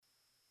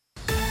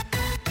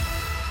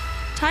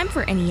Time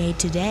for NEA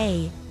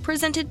Today,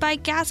 presented by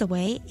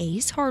Gazaway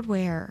Ace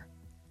Hardware.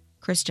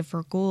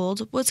 Christopher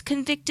Gould was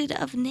convicted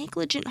of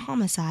negligent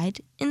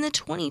homicide in the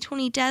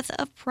 2020 death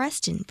of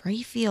Preston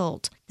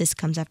Brayfield. This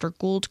comes after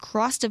Gould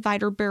crossed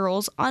divider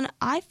barrels on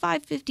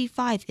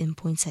I-555 in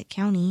Poinsett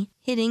County,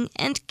 hitting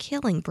and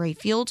killing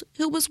Brayfield,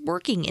 who was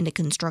working in a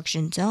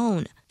construction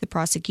zone. The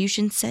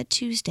prosecution said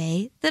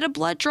Tuesday that a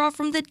blood draw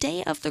from the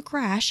day of the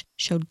crash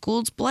showed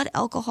Gould's blood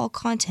alcohol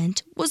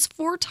content was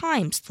 4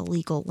 times the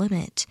legal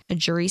limit. A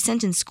jury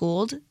sentenced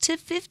Gould to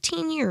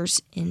 15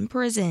 years in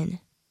prison.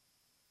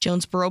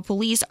 Jonesboro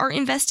police are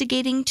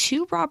investigating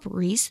 2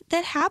 robberies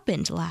that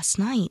happened last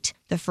night.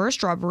 The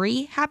first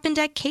robbery happened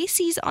at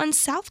Casey's on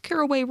South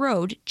Caraway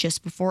Road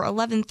just before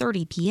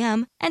 11:30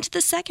 p.m., and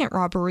the second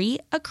robbery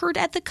occurred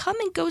at the Come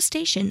and Go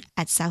station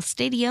at South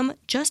Stadium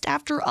just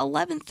after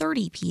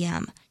 11:30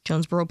 p.m.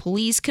 Jonesboro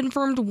police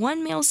confirmed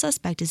 1 male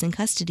suspect is in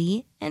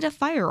custody and a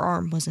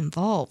firearm was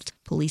involved.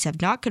 Police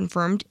have not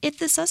confirmed if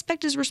the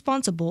suspect is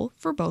responsible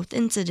for both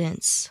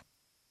incidents.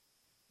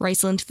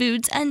 Riceland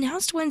Foods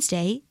announced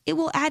Wednesday it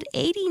will add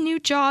 80 new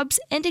jobs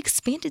and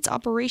expand its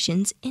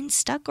operations in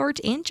Stuttgart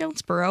and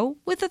Jonesboro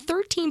with a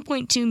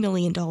 $13.2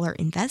 million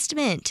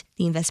investment.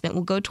 The investment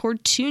will go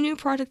toward 2 new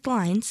product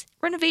lines,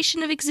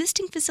 renovation of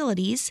existing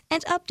facilities,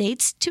 and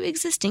updates to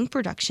existing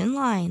production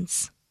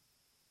lines.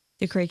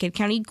 The Craighead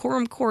County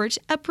Quorum Court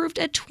approved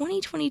a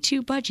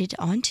 2022 budget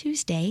on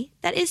Tuesday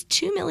that is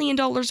 $2 million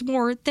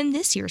more than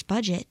this year's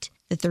budget.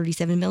 The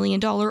 $37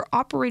 million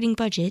operating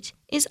budget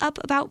is up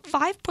about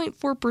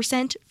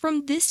 5.4%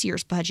 from this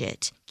year's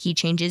budget. Key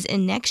changes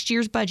in next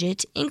year's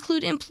budget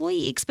include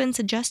employee expense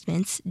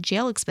adjustments,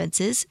 jail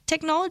expenses,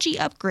 technology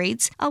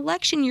upgrades,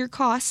 election year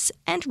costs,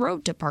 and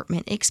road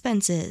department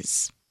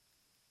expenses.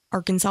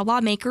 Arkansas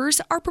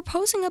lawmakers are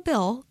proposing a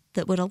bill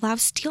that would allow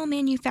steel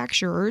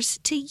manufacturers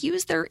to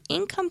use their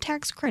income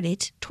tax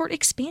credit toward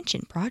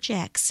expansion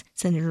projects.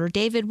 Senator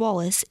David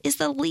Wallace is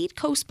the lead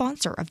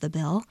co-sponsor of the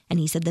bill, and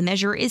he said the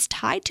measure is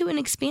tied to an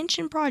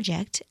expansion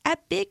project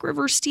at Big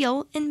River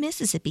Steel in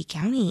Mississippi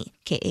County.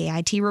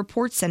 KAIT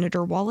reports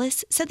Senator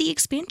Wallace said the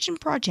expansion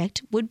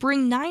project would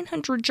bring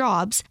 900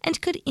 jobs and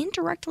could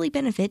indirectly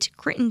benefit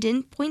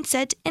Crittenden,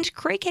 Poinsett, and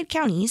Craighead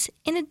counties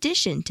in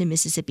addition to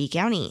Mississippi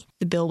County.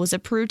 The bill was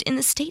approved in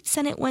the state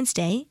Senate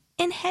Wednesday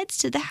and heads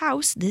to the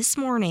House this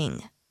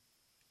morning.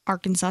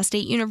 Arkansas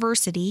State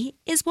University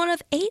is one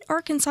of 8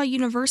 Arkansas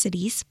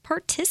universities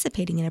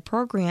participating in a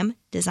program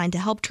designed to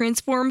help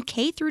transform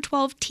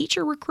K-12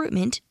 teacher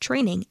recruitment,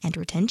 training, and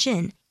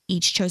retention.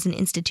 Each chosen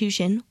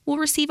institution will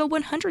receive a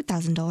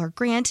 $100,000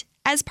 grant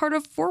as part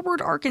of Forward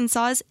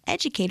Arkansas's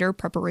Educator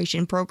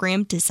Preparation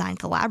Program Design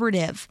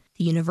Collaborative.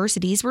 The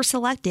universities were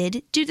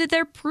selected due to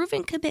their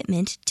proven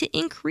commitment to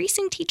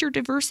increasing teacher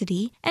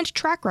diversity and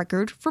track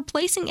record for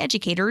placing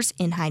educators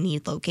in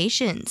high-need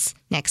locations.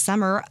 Next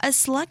summer, a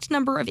select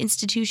number of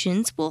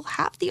institutions will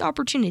have the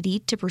opportunity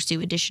to pursue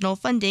additional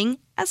funding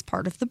as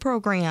part of the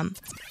program.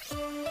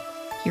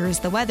 Here is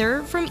the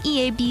weather from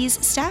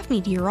EAB's staff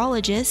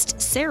meteorologist,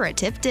 Sarah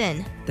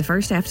Tipton. The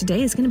first half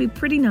today is going to be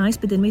pretty nice,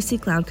 but then we see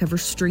cloud cover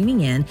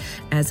streaming in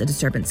as a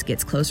disturbance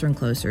gets closer and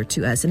closer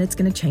to us, and it's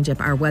going to change up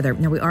our weather.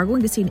 Now, we are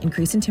going to see an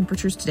increase in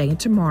temperatures today and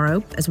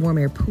tomorrow as warm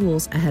air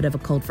pools ahead of a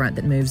cold front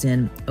that moves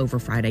in over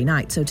Friday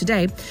night. So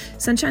today,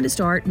 sunshine to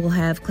start. We'll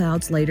have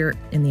clouds later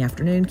in the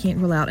afternoon. Can't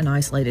rule out an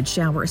isolated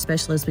shower,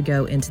 especially as we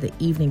go into the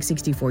evening.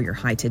 64 your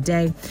high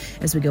today.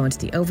 As we go into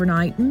the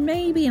overnight,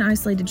 maybe an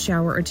isolated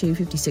shower or two.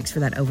 56 for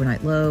that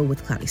overnight low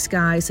with cloudy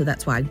skies. So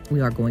that's why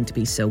we are going to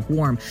be so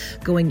warm.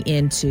 Going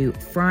into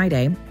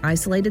Friday,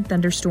 isolated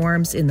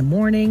thunderstorms in the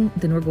morning.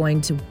 Then we're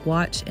going to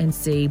watch and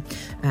see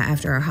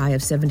after our high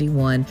of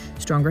 71,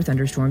 stronger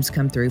thunderstorms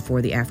come through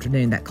for the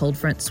afternoon. That cold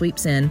front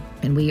sweeps in,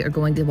 and we are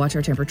going to watch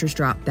our temperatures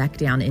drop back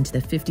down into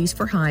the 50s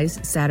for highs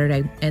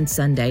Saturday and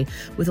Sunday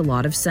with a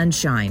lot of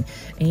sunshine.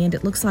 And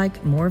it looks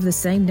like more of the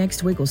same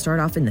next week. We'll start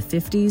off in the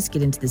 50s,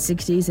 get into the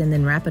 60s, and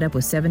then wrap it up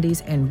with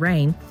 70s and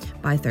rain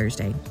by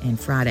Thursday and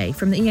Friday.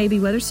 From the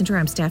EAB Weather Center,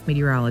 I'm staff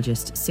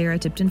meteorologist Sarah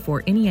Tipton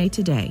for NEA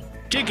Today.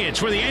 Tickets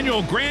for the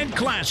annual Grand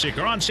Classic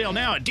are on sale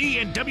now at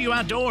D&W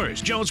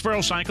Outdoors,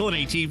 Jonesboro Cycle and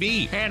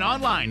ATV, and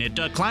online at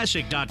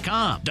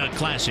duckclassic.com. Duck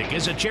Classic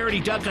is a charity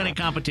duck hunting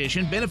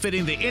competition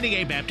benefiting the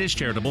NEA Baptist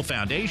Charitable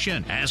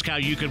Foundation. Ask how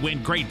you could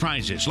win great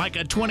prizes like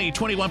a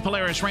 2021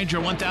 Polaris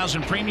Ranger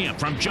 1000 Premium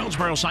from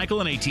Jonesboro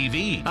Cycle and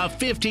ATV, a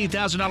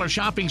 $15,000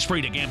 shopping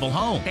spree to Gamble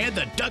Home, and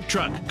the Duck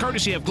Truck,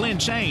 courtesy of Glenn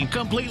Sane,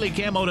 completely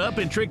camoed up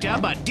and tricked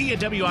out by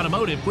D&W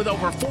Automotive with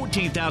over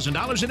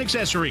 $14,000 in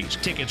accessories.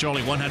 Tickets are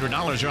only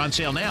 $100 are on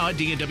sale now at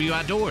D&W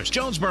Outdoors,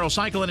 Jonesboro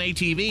Cycle and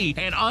ATV,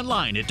 and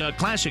online at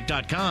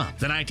duckclassic.com.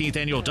 The 19th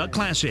Annual Duck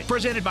Classic,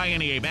 presented by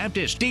NEA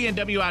Baptist,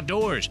 D&W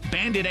Outdoors,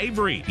 Bandit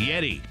Avery,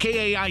 Yeti,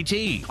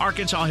 KAIT,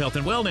 Arkansas Health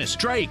and Wellness,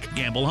 Drake,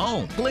 Gamble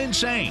Home, Glen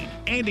Sane,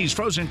 Andy's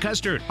Frozen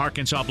Custard,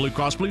 Arkansas Blue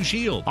Cross Blue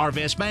Shield,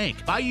 Arvest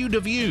Bank, Bayou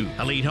DeView,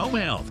 Elite Home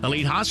Health,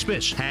 Elite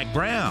Hospice, Hag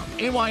Brown,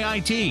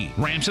 NYIT,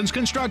 Ramson's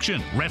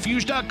Construction,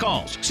 Refuge Duck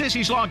Calls,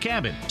 Sissy's Log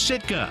Cabin,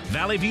 Sitka,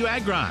 Valley View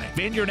Agri,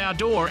 Vineyard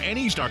Outdoor, and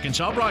East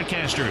Arkansas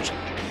Broadcasters.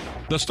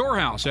 The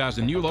Storehouse has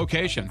a new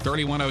location,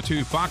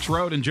 3102 Fox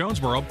Road in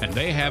Jonesboro, and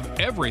they have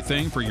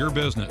everything for your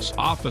business.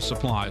 Office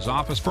supplies,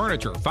 office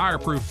furniture,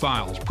 fireproof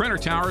files, printer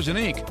towers and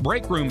ink,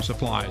 break room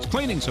supplies,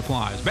 cleaning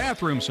supplies,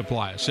 bathroom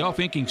supplies,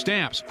 self-inking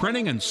stamps,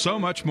 printing, and so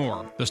much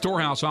more. The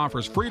Storehouse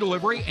offers free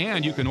delivery,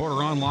 and you can order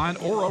online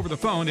or over the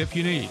phone if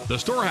you need. The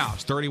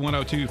Storehouse,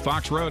 3102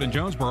 Fox Road in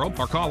Jonesboro,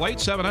 or call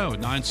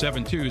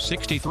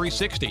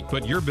 870-972-6360.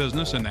 Put your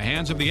business in the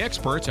hands of the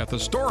experts at the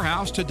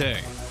Storehouse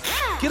today.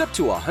 Get up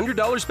to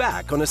 $100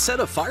 back on a set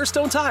of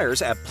Firestone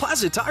tires at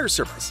Plaza Tire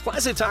Service.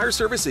 Plaza Tire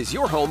Service is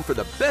your home for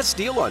the best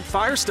deal on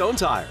Firestone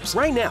tires.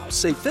 Right now,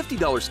 save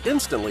 $50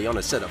 instantly on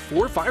a set of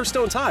 4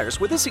 Firestone tires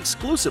with this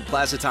exclusive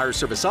Plaza Tire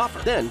Service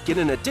offer. Then get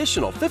an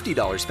additional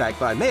 $50 back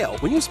by mail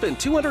when you spend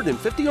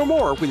 $250 or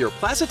more with your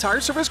Plaza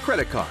Tire Service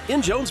credit card.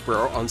 In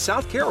Jonesboro on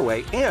South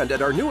Caraway and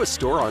at our newest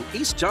store on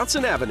East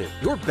Johnson Avenue.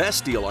 Your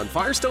best deal on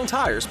Firestone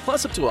tires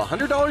plus up to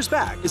 $100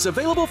 back is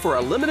available for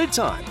a limited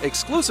time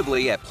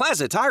exclusively at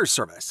Plaza Tire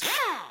Service.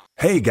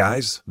 Hey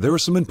guys, there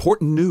is some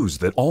important news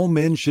that all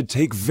men should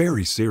take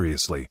very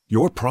seriously.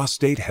 Your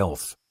prostate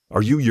health.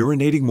 Are you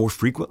urinating more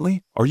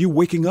frequently? Are you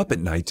waking up at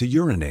night to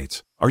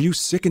urinate? Are you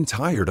sick and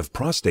tired of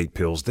prostate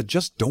pills that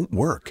just don't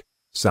work?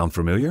 Sound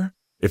familiar?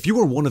 If you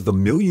are one of the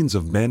millions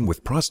of men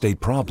with prostate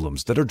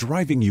problems that are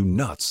driving you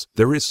nuts,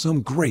 there is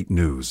some great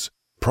news.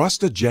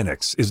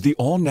 Prostagenics is the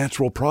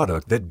all-natural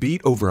product that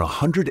beat over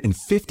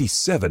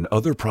 157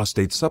 other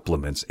prostate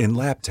supplements in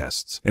lab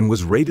tests and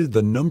was rated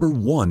the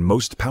 #1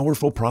 most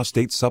powerful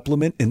prostate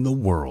supplement in the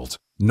world.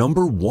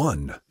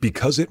 #1,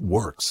 because it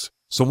works.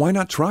 So why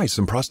not try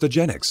some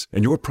Prostagenics,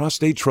 and your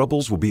prostate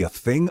troubles will be a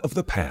thing of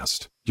the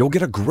past. You'll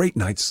get a great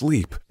night's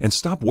sleep and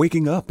stop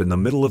waking up in the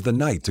middle of the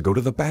night to go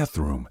to the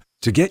bathroom.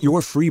 To get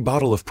your free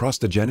bottle of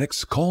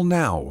Prostagenics, call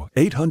now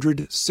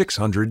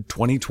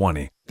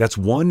 800-600-2020. That's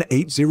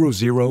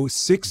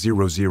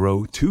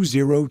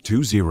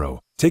 1-800-600-2020.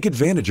 Take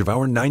advantage of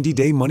our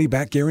 90-day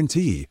money-back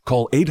guarantee.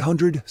 Call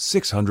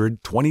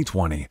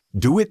 800-600-2020.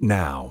 Do it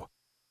now.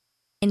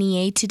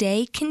 NEA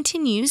Today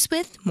continues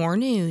with more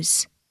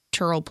news.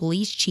 Turl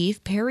Police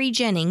Chief Perry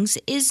Jennings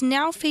is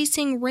now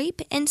facing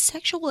rape and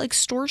sexual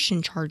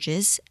extortion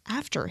charges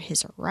after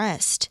his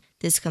arrest.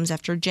 This comes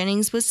after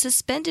Jennings was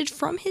suspended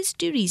from his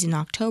duties in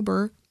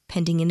October,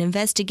 pending an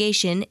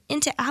investigation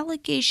into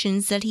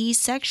allegations that he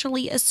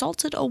sexually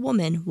assaulted a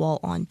woman while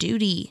on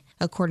duty.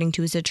 According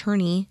to his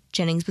attorney,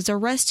 Jennings was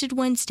arrested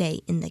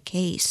Wednesday in the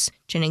case.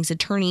 Jennings'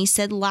 attorney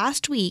said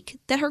last week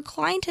that her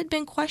client had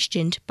been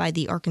questioned by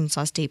the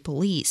Arkansas State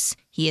Police.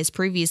 He has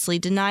previously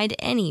denied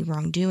any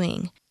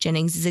wrongdoing.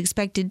 Jennings is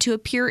expected to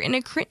appear in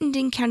a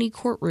Crittenden County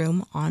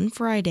courtroom on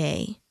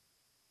Friday.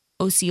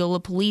 Osceola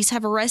police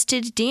have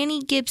arrested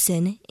Danny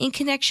Gibson in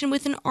connection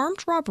with an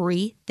armed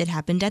robbery that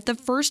happened at the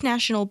First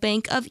National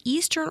Bank of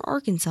Eastern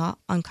Arkansas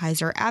on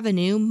Kaiser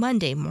Avenue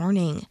Monday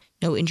morning.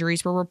 No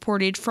injuries were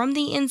reported from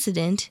the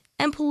incident,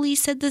 and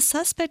police said the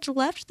suspect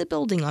left the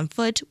building on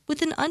foot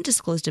with an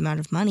undisclosed amount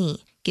of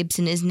money.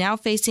 Gibson is now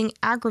facing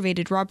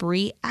aggravated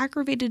robbery,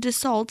 aggravated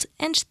assault,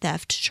 and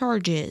theft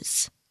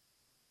charges.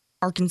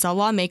 Arkansas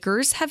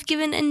lawmakers have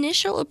given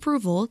initial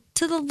approval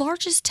to the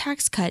largest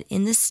tax cut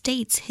in the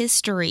state's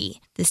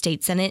history. The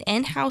state Senate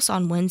and House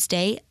on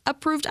Wednesday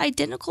approved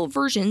identical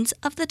versions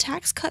of the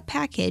tax cut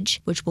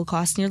package, which will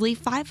cost nearly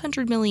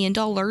 $500 million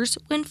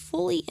when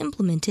fully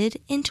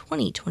implemented in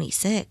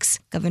 2026.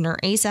 Governor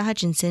Asa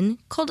Hutchinson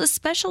called a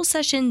special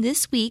session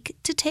this week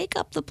to take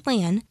up the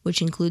plan,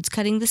 which includes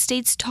cutting the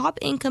state's top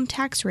income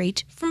tax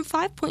rate from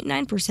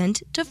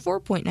 5.9% to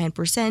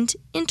 4.9%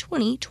 in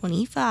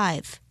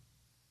 2025.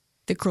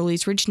 The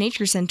Crowley's Ridge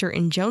Nature Center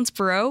in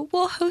Jonesboro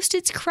will host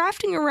its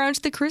Crafting Around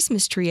the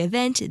Christmas Tree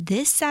event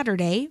this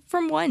Saturday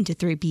from 1 to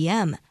 3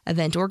 p.m.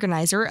 Event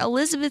organizer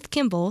Elizabeth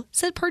Kimball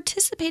said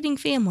participating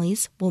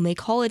families will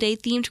make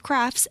holiday-themed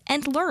crafts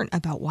and learn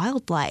about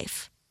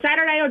wildlife.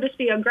 Saturday will just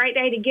be a great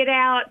day to get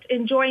out,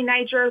 enjoy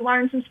nature,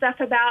 learn some stuff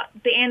about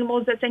the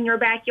animals that's in your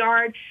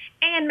backyard,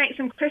 and make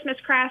some Christmas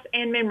crafts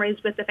and memories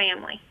with the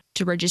family.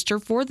 To register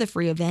for the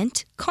free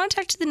event,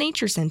 contact the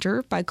Nature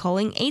Center by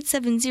calling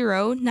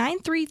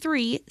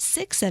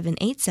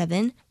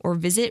 870-933-6787 or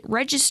visit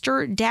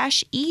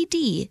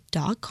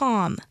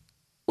register-ed.com.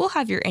 We'll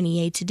have your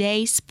NEA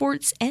Today,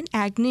 sports, and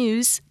ag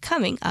news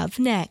coming up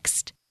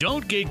next.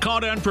 Don't get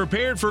caught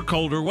unprepared for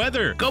colder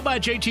weather. Go by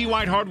JT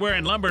White Hardware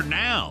and Lumber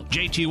now.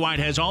 JT White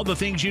has all the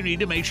things you need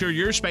to make sure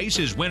your space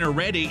is winter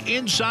ready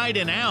inside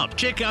and out.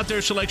 Check out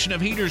their selection of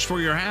heaters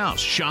for your house,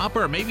 shop,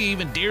 or maybe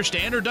even deer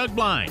stand or duck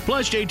blind.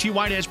 Plus, JT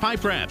White has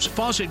pipe wraps,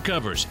 faucet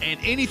covers, and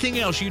anything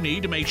else you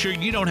need to make sure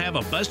you don't have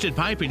a busted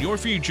pipe in your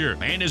future.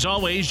 And as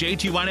always,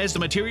 JT White has the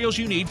materials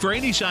you need for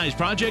any size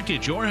project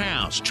at your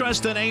house.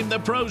 Trust the name the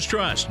pros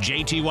trust.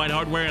 JT White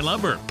Hardware and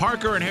Lumber,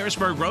 Parker and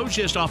Harrisburg Roads,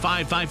 just off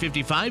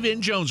I-555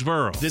 in Jonesboro.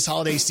 Jonesboro. This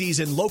holiday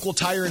season, Local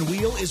Tire and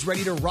Wheel is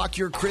ready to rock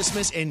your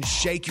Christmas and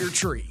shake your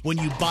tree when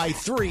you buy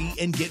 3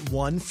 and get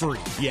 1 free.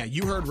 Yeah,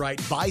 you heard right.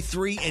 Buy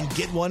 3 and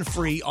get 1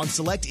 free on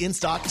select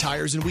in-stock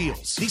tires and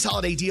wheels. These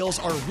holiday deals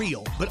are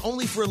real, but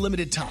only for a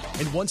limited time.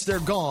 And once they're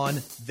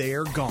gone,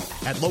 they're gone.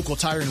 At Local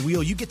Tire and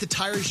Wheel, you get the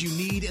tires you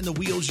need and the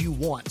wheels you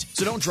want.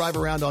 So don't drive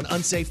around on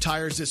unsafe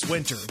tires this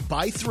winter.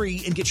 Buy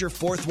 3 and get your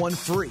 4th one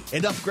free.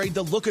 And upgrade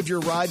the look of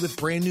your ride with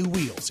brand new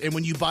wheels. And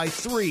when you buy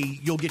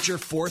 3, you'll get your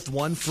 4th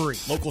one free.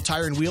 Local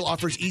Tire and Wheel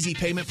offers easy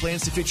payment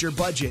plans to fit your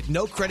budget,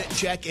 no credit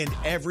check, and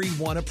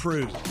everyone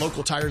approved.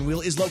 Local Tire and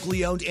Wheel is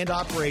locally owned and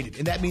operated,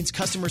 and that means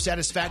customer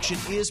satisfaction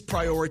is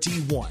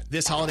priority 1.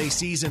 This holiday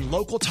season,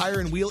 Local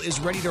Tire and Wheel is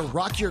ready to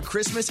rock your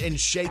Christmas and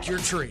shake your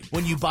tree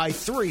when you buy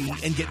 3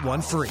 and get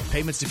 1 free.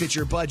 Payments to fit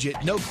your budget,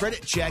 no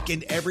credit check,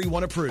 and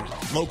everyone approved.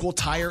 Local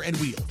Tire and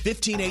Wheel,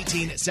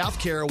 1518 South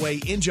Caraway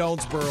in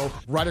Jonesboro,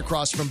 right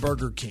across from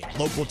Burger King.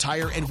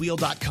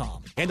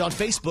 LocalTireandWheel.com. And on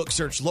Facebook,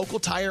 search Local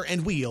Tire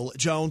and Wheel,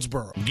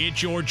 Jonesboro.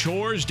 Get your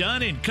chores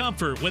done in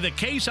comfort with a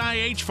Case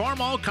IH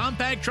Farmall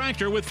compact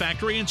tractor with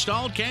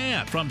factory-installed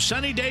cab. From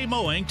sunny day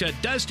mowing to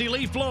dusty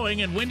leaf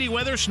blowing and windy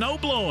weather snow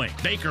blowing,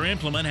 Baker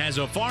Implement has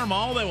a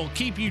Farmall that will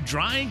keep you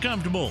dry and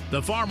comfortable.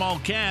 The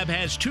Farmall cab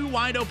has 2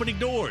 wide opening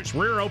doors,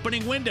 rear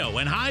opening window,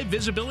 and high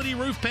visibility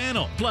roof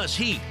panel, plus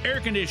heat, air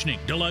conditioning,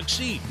 deluxe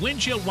seat,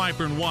 windshield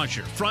wiper and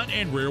washer, front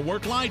and rear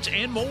work lights,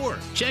 and more.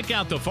 Check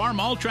out the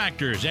Farmall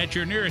tractors at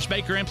your nearest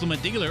Baker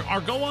Implement dealer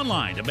or go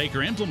online to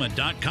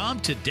bakerimplement.com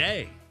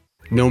today.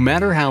 No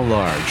matter how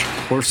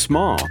large or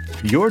small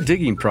your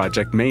digging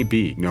project may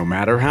be, no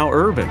matter how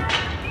urban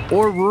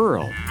or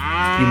rural,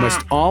 you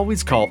must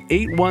always call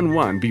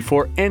 811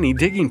 before any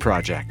digging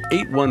project.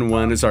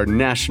 811 is our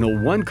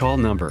national one-call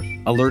number,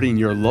 alerting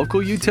your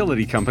local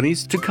utility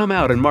companies to come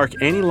out and mark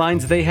any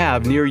lines they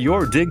have near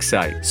your dig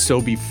site. So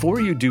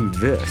before you do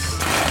this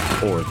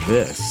or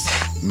this,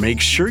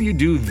 make sure you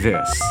do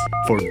this.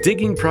 For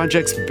digging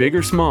projects big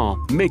or small,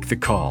 make the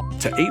call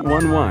to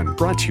 811,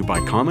 brought to you by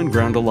Common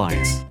Ground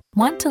Alliance.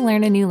 Want to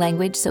learn a new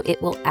language so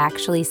it will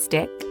actually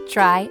stick?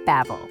 Try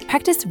Babbel.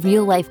 Practice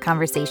real-life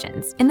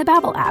conversations in the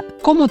Babbel app.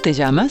 ¿Cómo te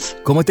llamas?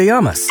 ¿Cómo te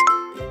llamas?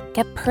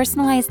 Get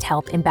personalized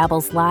help in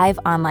Babbel's live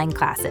online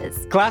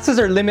classes. Classes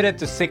are limited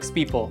to 6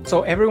 people,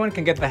 so everyone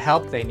can get the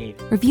help they need.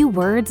 Review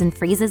words and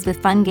phrases with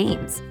fun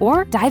games,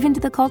 or dive into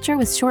the culture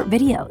with short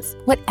videos.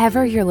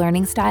 Whatever your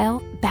learning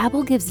style,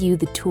 Babbel gives you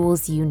the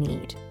tools you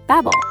need.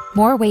 Babbel,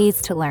 more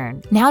ways to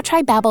learn. Now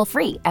try Babbel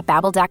free at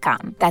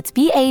Babbel.com. That's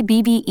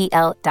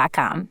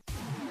BABBEL.com.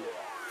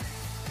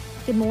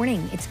 Good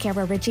morning. It's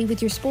Kara Ritchie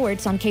with your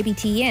sports on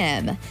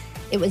KBTM.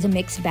 It was a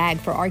mixed bag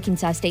for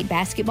Arkansas State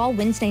basketball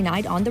Wednesday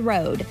night on the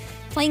road.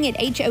 Playing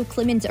at H.O.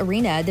 Clemens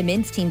Arena, the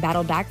men's team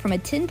battled back from a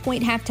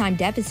 10-point halftime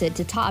deficit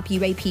to top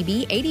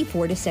UAPB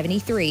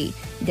 84-73.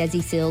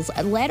 Desi Sills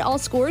led all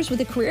scorers with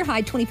a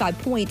career-high 25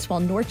 points,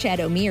 while Norchad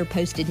Omier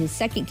posted his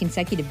second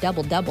consecutive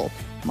double-double.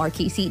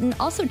 Marquise Eaton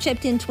also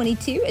chipped in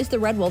 22 as the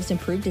Red Wolves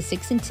improved to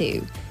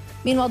 6-2.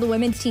 Meanwhile, the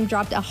women's team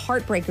dropped a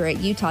heartbreaker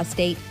at Utah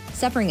State,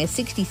 suffering a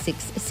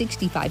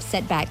 66-65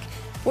 setback.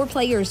 4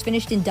 players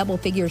finished in double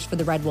figures for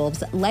the Red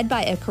Wolves, led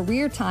by a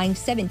career-tying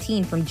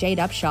 17 from Jade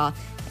Upshaw.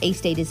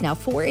 A-State is now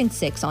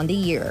 4-6 on the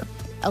year.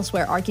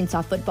 Elsewhere,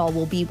 Arkansas football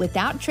will be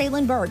without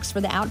Traylon Burks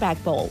for the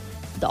Outback Bowl.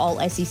 The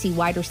All-SEC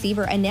wide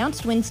receiver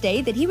announced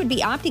Wednesday that he would be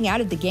opting out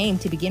of the game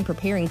to begin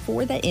preparing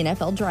for the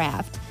NFL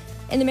Draft.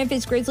 And the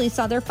Memphis Grizzlies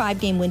saw their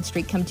 5-game win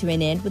streak come to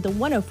an end with a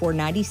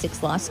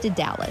 104-96 loss to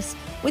Dallas.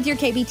 With your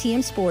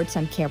KBTM Sports,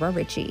 I'm Kara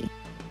Ritchie.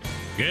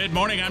 Good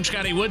morning. I'm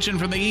Scotty Woodson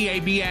from the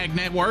EAB Ag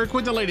Network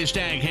with the latest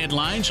ag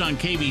headlines on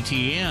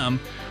KBTM.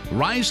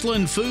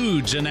 Riceland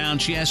Foods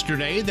announced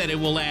yesterday that it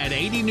will add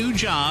 80 new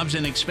jobs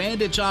and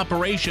expand its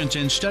operations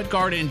in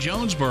Stuttgart and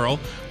Jonesboro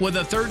with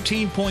a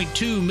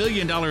 $13.2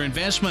 million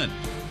investment.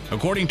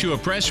 According to a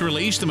press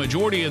release, the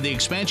majority of the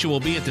expansion will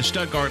be at the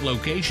Stuttgart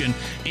location,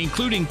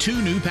 including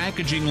 2 new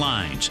packaging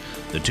lines.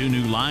 The 2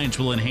 new lines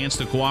will enhance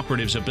the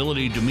cooperative's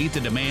ability to meet the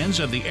demands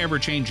of the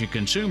ever-changing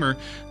consumer.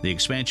 The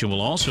expansion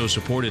will also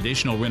support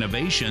additional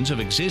renovations of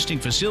existing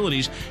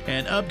facilities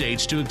and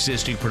updates to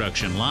existing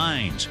production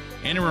lines.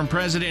 Interim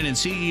President and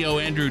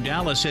CEO Andrew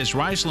Dallas says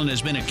Riceland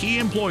has been a key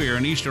employer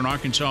in Eastern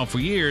Arkansas for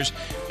years,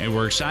 and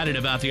we're excited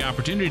about the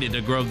opportunity to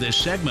grow this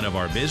segment of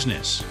our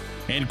business.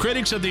 And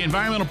critics of the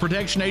Environmental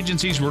Protection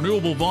Agency's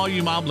renewable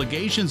volume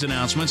obligations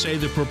announcement say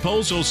the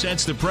proposal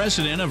sets the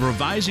precedent of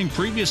revising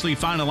previously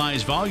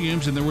finalized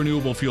volumes in the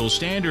renewable fuel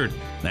standard.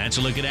 That's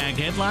a look at Ag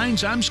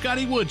Headlines. I'm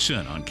Scotty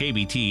Woodson on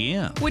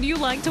KBTM. Would you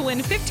like to win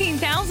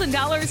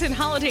 $15,000 in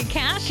holiday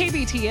cash?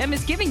 KBTM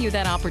is giving you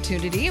that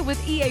opportunity with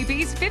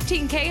EAB's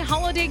 $15K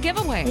holiday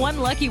giveaway. One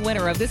lucky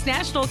winner of this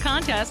national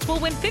contest will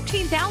win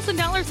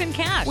 $15,000 in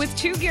cash with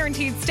 2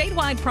 guaranteed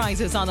statewide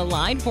prizes on the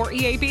line for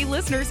EAB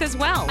listeners as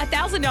well.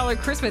 $1,000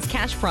 Christmas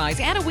cash prize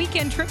and a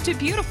weekend trip to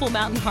beautiful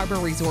Mountain Harbor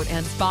Resort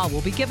and Spa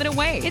will be given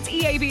away. It's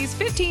EAB's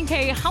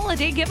 15K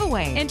holiday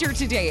giveaway. Enter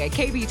today at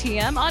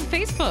KBTM on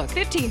Facebook.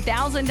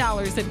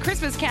 $15,000 in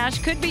Christmas cash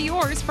could be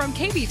yours from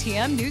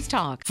KBTM News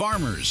Talk.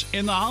 Farmers,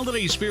 in the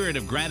holiday spirit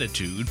of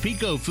gratitude,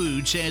 Pico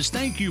Foods says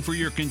thank you for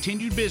your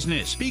continued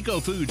business. Pico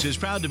Foods is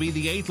proud to be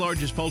the 8th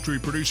largest poultry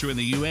producer in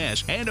the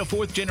U.S. and a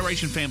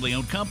 4th-generation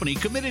family-owned company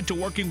committed to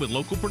working with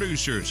local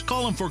producers.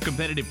 Call them for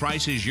competitive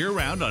prices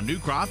year-round on new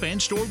crop and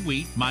stored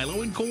wheat,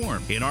 milo, and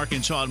corn. In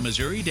Arkansas and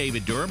Missouri,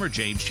 David Durham or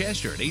James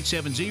Chester at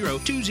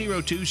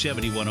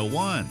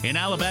 870-202-7101. In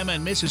Alabama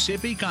and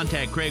Mississippi,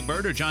 contact Craig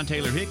Bird or John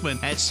Taylor Hickman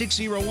at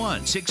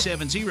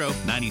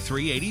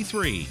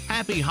 601-670-9383.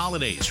 Happy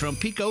holidays from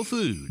Pico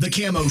Foods. The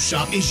Camo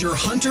Shop is your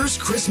Hunter's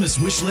Christmas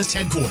wish list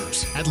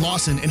headquarters at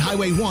Lawson and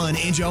Highway 1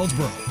 in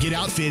Jonesboro. Get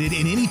outfitted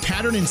in any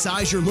pattern and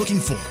size you're looking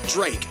for.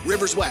 Drake,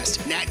 Rivers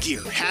West, Nat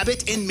Gear,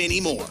 Habit, and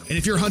many more. And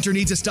if your hunter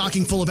needs a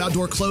stocking full of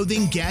outdoor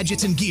clothing,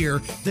 gadgets, and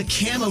gear, the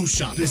Camo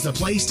Shop is the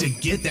place to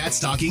get that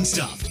stocking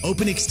stuffed.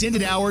 Open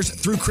extended hours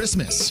through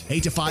Christmas,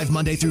 8 to 5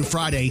 Monday through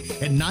Friday,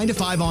 and 9 to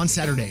 5 on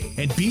Saturday.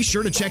 And be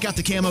sure to check out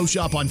the Camo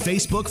Shop on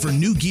Facebook for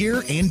new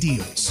gear and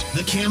deals.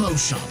 The Camo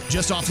Shop,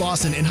 just off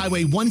Lawson and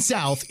Highway 1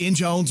 South in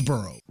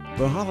Jonesboro.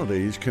 The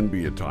holidays can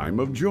be a time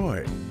of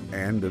joy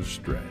and of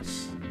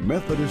stress.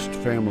 Methodist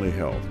Family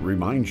Health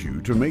reminds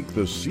you to make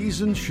the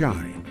season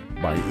shine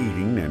by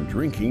eating and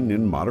drinking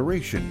in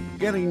moderation,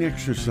 getting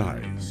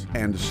exercise,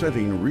 and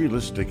setting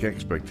realistic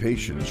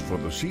expectations for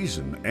the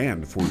season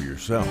and for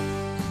yourself.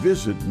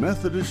 Visit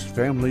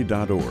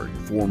MethodistFamily.org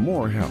for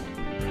more help.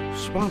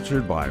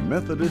 Sponsored by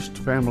Methodist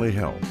Family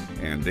Health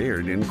and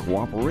aired in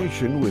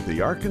cooperation with the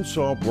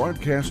Arkansas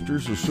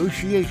Broadcasters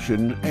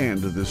Association and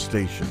this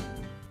station.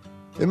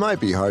 It might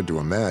be hard to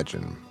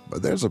imagine,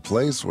 but there's a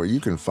place where you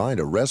can find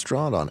a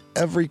restaurant on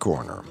every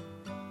corner.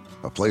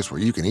 A place where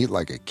you can eat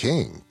like a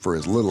king for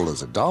as little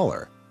as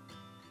 $1.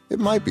 It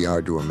might be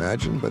hard to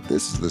imagine, but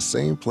this is the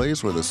same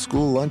place where the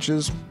school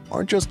lunches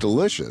aren't just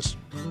delicious,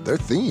 they're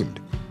themed.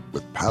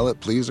 With palate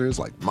pleasers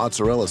like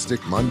Mozzarella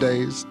Stick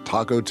Mondays,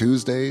 Taco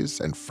Tuesdays,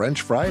 and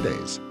French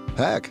Fridays.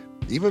 Heck,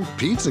 even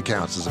pizza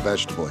counts as a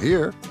vegetable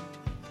here.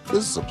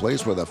 This is a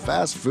place where the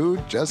fast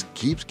food just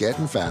keeps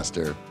getting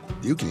faster.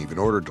 You can even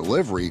order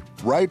delivery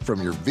right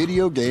from your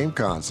video game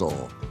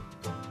console.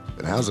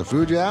 And how's the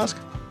food, you ask?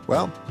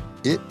 Well,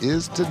 it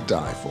is to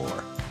die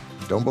for.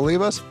 Don't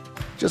believe us?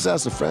 Just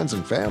ask the friends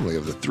and family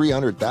of the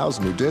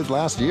 300,000 who did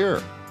last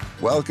year.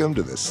 Welcome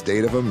to the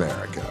state of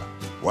America.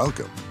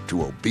 Welcome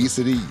to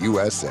Obesity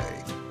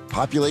USA.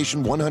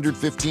 Population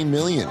 115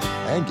 million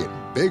and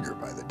getting bigger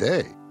by the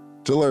day.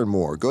 To learn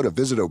more, go to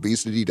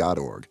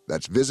visitobesity.org.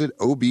 That's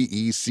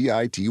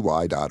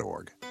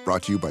visitobecity.org.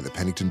 Brought to you by the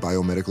Pennington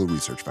Biomedical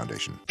Research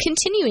Foundation.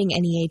 Continuing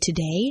NEA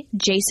Today,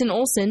 Jason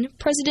Olson,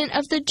 president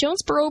of the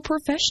Jonesboro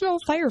Professional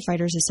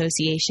Firefighters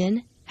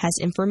Association, has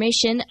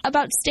information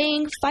about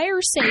staying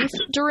fire safe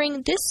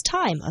during this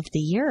time of the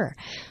year.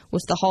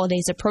 With the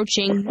holidays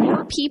approaching,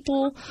 more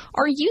people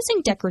are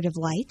using decorative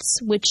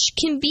lights, which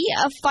can be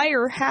a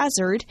fire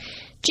hazard.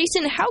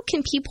 Jason, how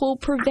can people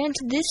prevent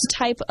this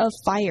type of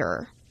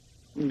fire?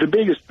 The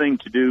biggest thing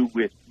to do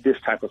with this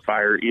type of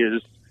fire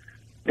is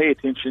pay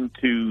attention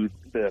to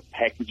the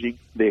packaging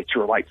that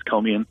your lights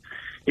come in.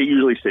 It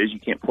usually says you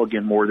can't plug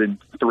in more than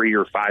 3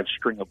 or 5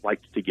 string of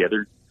lights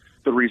together.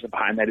 The reason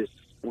behind that is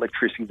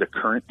electricity is a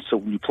current, so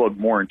when you plug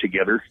more in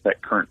together,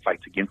 that current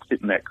fights against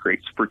it, and that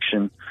creates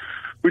friction,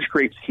 which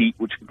creates heat,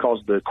 which can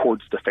cause the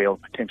cords to fail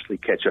and potentially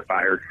catch a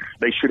fire.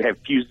 They should have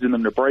fuses in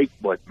them to break,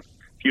 but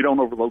if you don't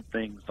overload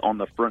things on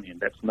the front end,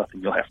 that's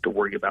nothing you'll have to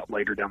worry about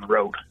later down the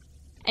road.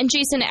 And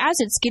Jason, as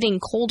it's getting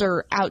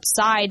colder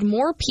outside,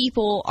 more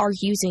people are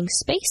using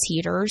space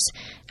heaters.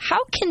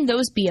 How can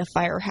those be a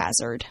fire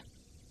hazard?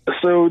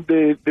 So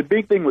the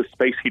big thing with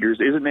space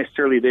heaters isn't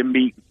necessarily them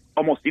being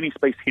almost any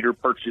space heater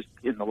purchased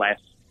in the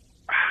last,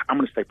 I'm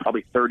going to say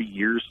probably 30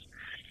 years,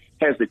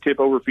 has the tip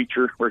over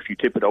feature where if you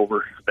tip it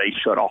over, they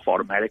shut off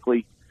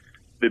automatically.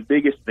 The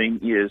biggest thing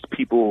is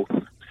people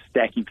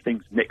stacking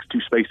things next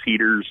to space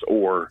heaters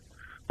or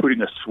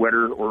putting a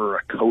sweater or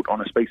a coat on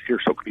a space heater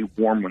so it can be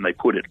warm when they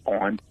put it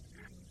on.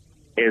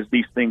 As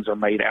these things are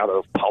made out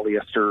of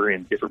polyester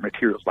and different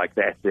materials like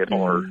that that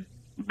burn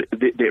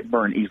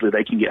easily,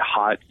 they can get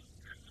hot.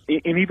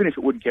 And even if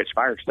it wouldn't catch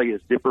fire, say a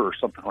zipper or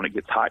something, when it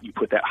gets hot, you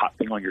put that hot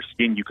thing on your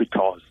skin, you could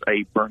cause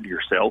a burn to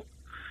yourself.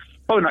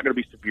 Probably not going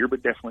to be severe,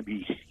 but definitely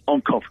be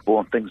uncomfortable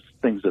and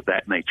things of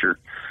that nature.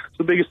 So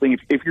the biggest thing,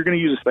 if you're going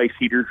to use a space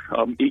heater,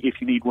 if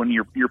you need one in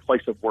your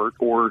place of work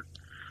or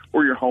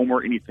your home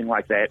or anything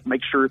like that,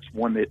 make sure it's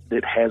one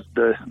that has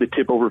the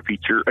tip-over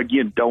feature.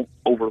 Again, don't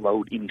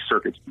overload any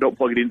circuits. Don't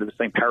plug it into the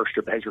same power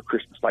strip that has your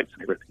Christmas lights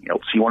and everything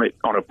else. You want it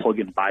on a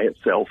plug-in by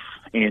itself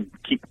and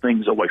keep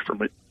things away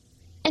from it.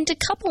 And a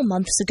couple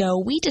months ago,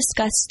 we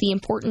discussed the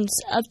importance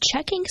of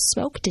checking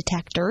smoke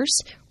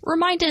detectors.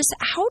 Remind us,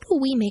 how do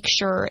we make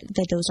sure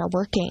that those are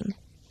working?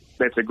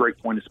 That's a great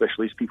point,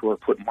 especially as people are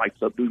putting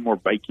lights up, doing more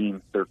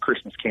baking, their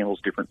Christmas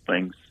candles, different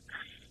things.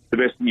 the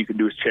best thing you can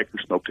do is check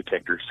your smoke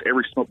detectors.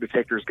 Every smoke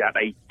detector's got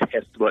a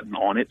test button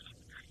on it,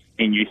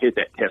 and you hit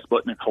that test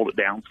button and hold it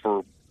down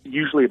for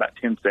usually about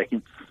 10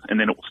 seconds, and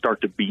then it will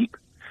start to beep.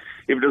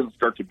 If it doesn't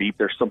start to beep,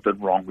 there's something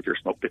wrong with your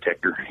smoke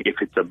detector. If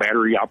it's a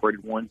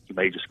battery-operated one, you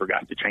may just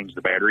forgot to change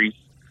the batteries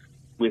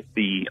with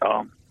the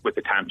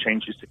time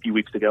change just a few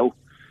weeks ago.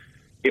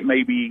 It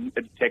may be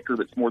a detector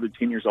that's more than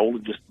 10 years old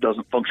and just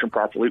doesn't function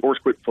properly or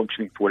has quit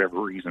functioning for whatever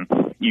reason.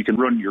 You can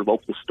run to your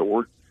local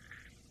store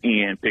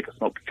and pick a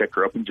smoke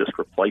detector up and just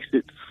replace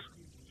it.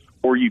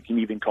 Or you can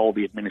even call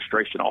the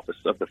administration office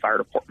of the fire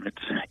department,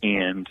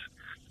 and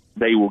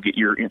they will get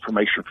your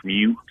information from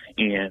you,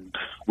 and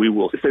we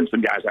will send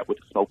some guys out with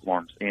the smoke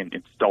alarms and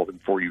install them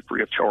for you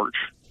free of charge.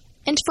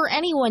 And for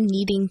anyone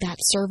needing that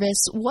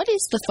service, what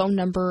is the phone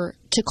number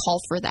to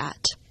call for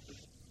that?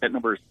 That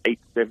number is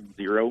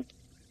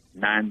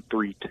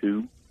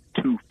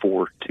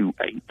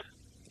 870-932-2428.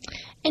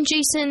 And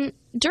Jason,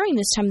 during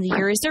this time of the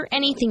year, is there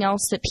anything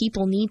else that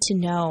people need to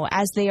know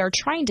as they are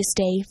trying to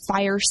stay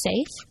fire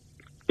safe?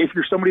 If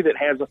you're somebody that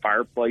has a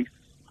fireplace,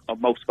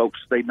 most folks,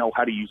 they know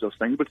how to use those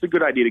things, but it's a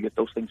good idea to get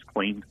those things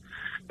cleaned.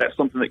 That's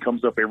something that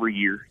comes up every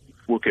year.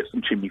 Look at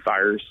some chimney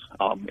fires,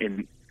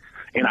 and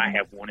I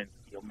have one, and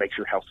make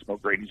sure how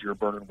smoke graded you're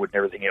burning wood and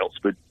everything else,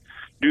 but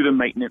do the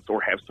maintenance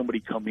or have somebody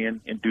come in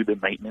and do the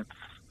maintenance.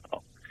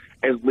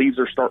 As leaves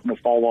are starting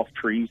to fall off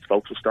trees,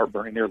 folks will start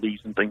burning their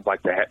leaves and things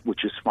like that,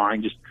 which is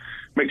fine. Just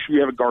make sure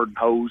you have a garden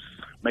hose.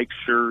 Make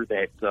sure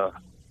that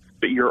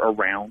you're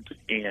around,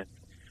 and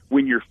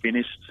when you're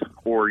finished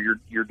or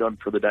you're done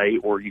for the day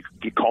or you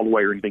get called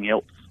away or anything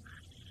else,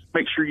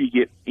 make sure you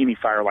get any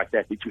fire like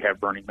that you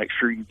have burning. Make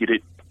sure you get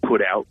it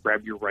put out,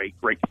 grab your rake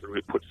through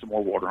it, put some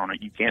more water on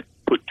it. You can't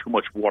put too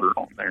much water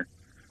on there.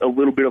 A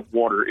little bit of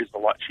water is a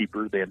lot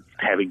cheaper than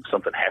having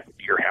something happen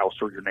to your house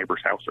or your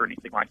neighbor's house or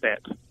anything like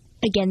that.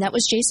 Again, that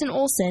was Jason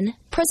Olson,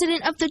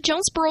 president of the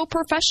Jonesboro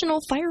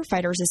Professional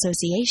Firefighters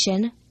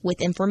Association,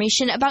 with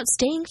information about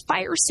staying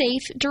fire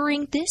safe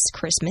during this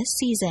Christmas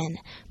season.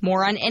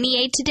 More on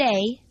NEA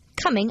Today,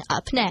 coming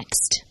up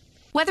next.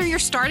 Whether you're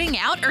starting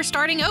out or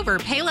starting over,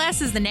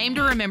 Payless is the name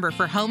to remember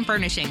for home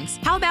furnishings.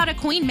 How about a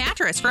queen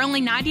mattress for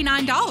only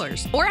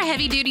 $99? Or a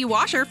heavy-duty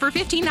washer for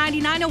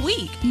 $15.99 a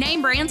week?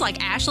 Name brands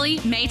like Ashley,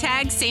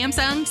 Maytag,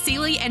 Samsung,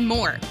 Sealy, and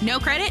more. No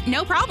credit?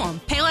 No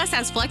problem. Payless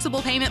has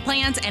flexible payment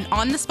plans and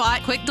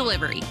on-the-spot quick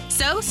delivery.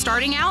 So,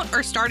 starting out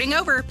or starting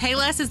over,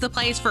 Payless is the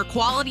place for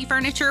quality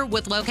furniture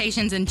with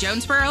locations in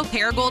Jonesboro,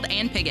 Paragould,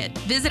 and Piggott.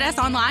 Visit us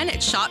online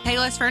at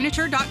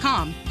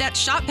shoppaylessfurniture.com.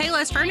 That's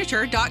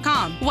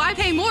shoppaylessfurniture.com. Why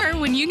pay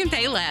more when you can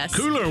pay less?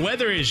 Cooler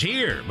weather is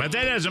here, but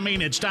that doesn't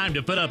mean it's time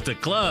to put up the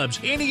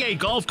clubs. NEA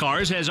Golf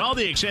Cars has all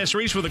the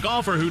accessories for the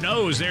golfer who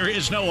knows there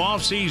is no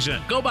off-season.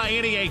 Go by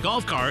NEA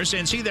Golf Cars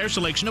and see their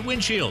selection of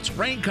windshields,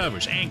 rain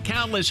covers, and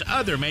countless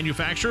other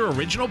manufacturer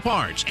original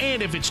parts.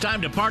 And if it's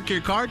time to park your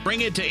cart,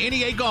 bring it to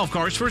NEA Golf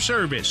Cars for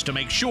service to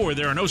make sure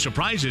there are no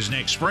surprises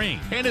next spring.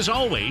 And as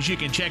always, you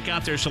can check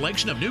out their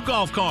selection of new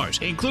golf cars,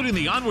 including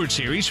the Onward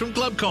series from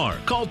Club Car.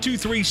 Call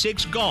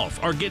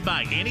 236-GOLF or get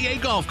by NEA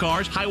Golf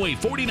Cars, Highway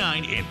 49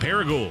 in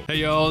Paragould. Hey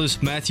y'all, this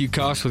is Matthew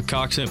Cox with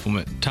Cox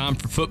Implement. Time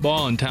for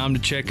football and time to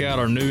check out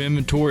our new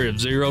inventory of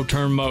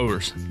zero-turn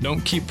mowers.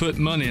 Don't keep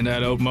putting money in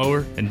that old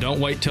mower and don't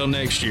wait till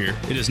next year.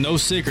 It is no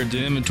secret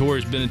that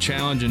inventory has been a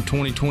challenge in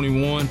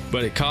 2021,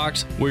 but at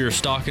Cox, we are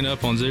stocking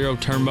up on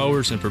zero-turn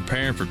mowers and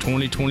preparing for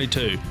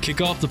 2022. Kick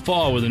off the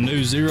fall with a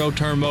new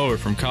zero-turn mower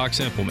from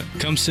Cox Implement.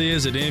 Come see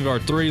us at any of our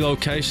 3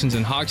 locations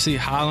in Hoxie,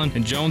 Highland,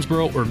 and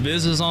Jonesboro, or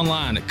visit us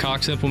online at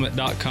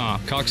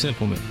coximplement.com. Cox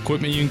Implement.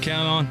 Equipment you can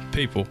count on,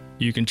 people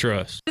you can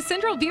trust. The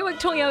Central Buick,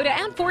 Toyota,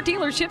 and Ford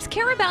dealerships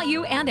care about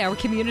you and our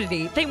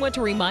community. They want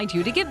to remind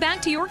you to give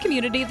back to your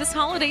community this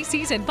holiday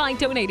season by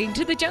donating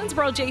to the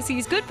Jonesboro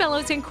Jaycees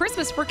Goodfellows and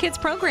Christmas for Kids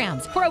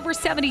programs. For over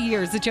 70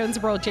 years, the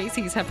Jonesboro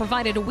Jaycees have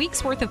provided a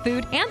week's worth of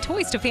food and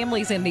toys to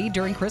families in need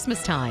during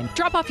Christmas time.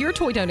 Drop off your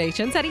toy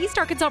donations at East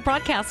Arkansas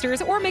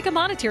Broadcasters or make a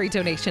monetary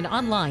donation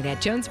online at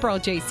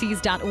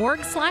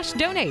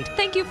jonesborojaycees.org/donate.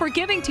 Thank you for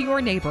giving to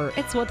your neighbor.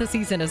 It's what the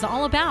season is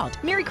all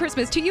about. Merry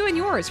Christmas to you and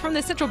yours from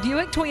the Central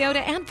Buick, Toyota,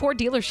 and Ford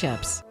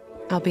dealerships.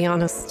 I'll be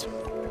honest,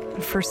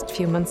 the first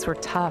few months were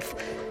tough.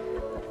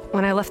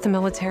 When I left the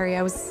military,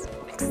 I was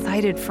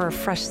excited for a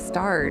fresh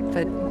start,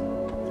 but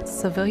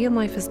civilian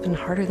life has been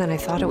harder than I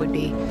thought it would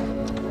be.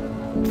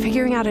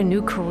 Figuring out a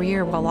new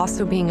career while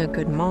also being a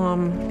good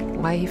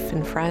mom, wife,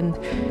 and friend.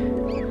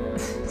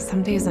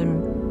 Some days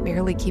I'm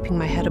barely keeping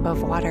my head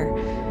above water.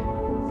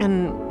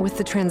 And with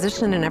the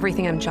transition and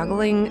everything I'm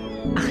juggling,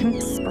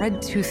 I'm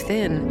spread too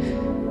thin.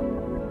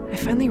 I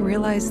finally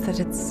realized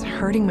that it's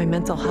hurting my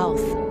mental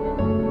health.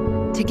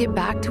 To get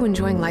back to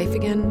enjoying life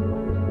again,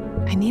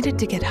 I needed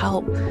to get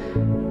help.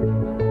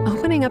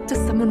 Opening up to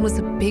someone was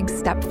a big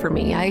step for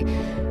me. I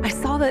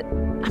saw that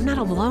I'm not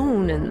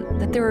alone and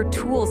that there are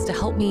tools to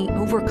help me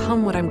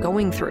overcome what I'm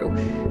going through.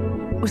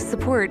 With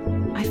support,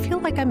 I feel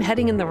like I'm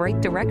heading in the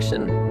right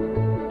direction.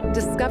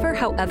 Discover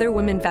how other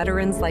women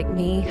veterans like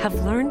me have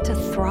learned to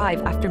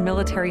thrive after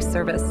military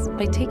service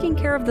by taking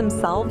care of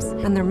themselves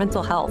and their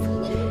mental health.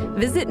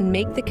 Visit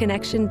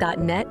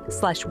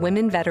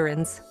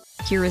maketheconnection.net/womenveterans.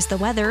 Here is the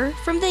weather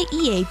from the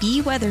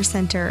EAB Weather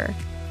Center.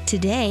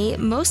 Today,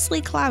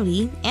 mostly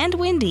cloudy and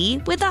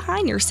windy with a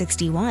high near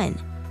 61.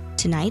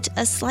 Tonight,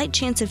 a slight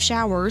chance of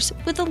showers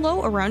with a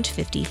low around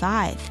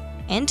 55.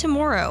 And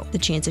tomorrow, the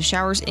chance of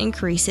showers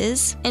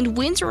increases and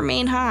winds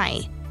remain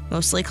high,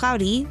 mostly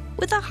cloudy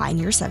with a high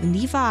near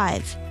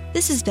 75.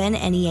 This has been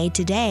NEA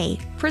Today,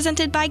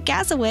 presented by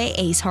Gazaway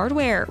Ace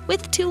Hardware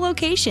with 2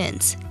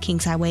 locations,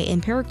 Kings Highway in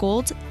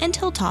Paragould and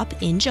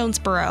Hilltop in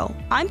Jonesboro.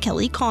 I'm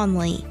Kelly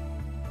Conley.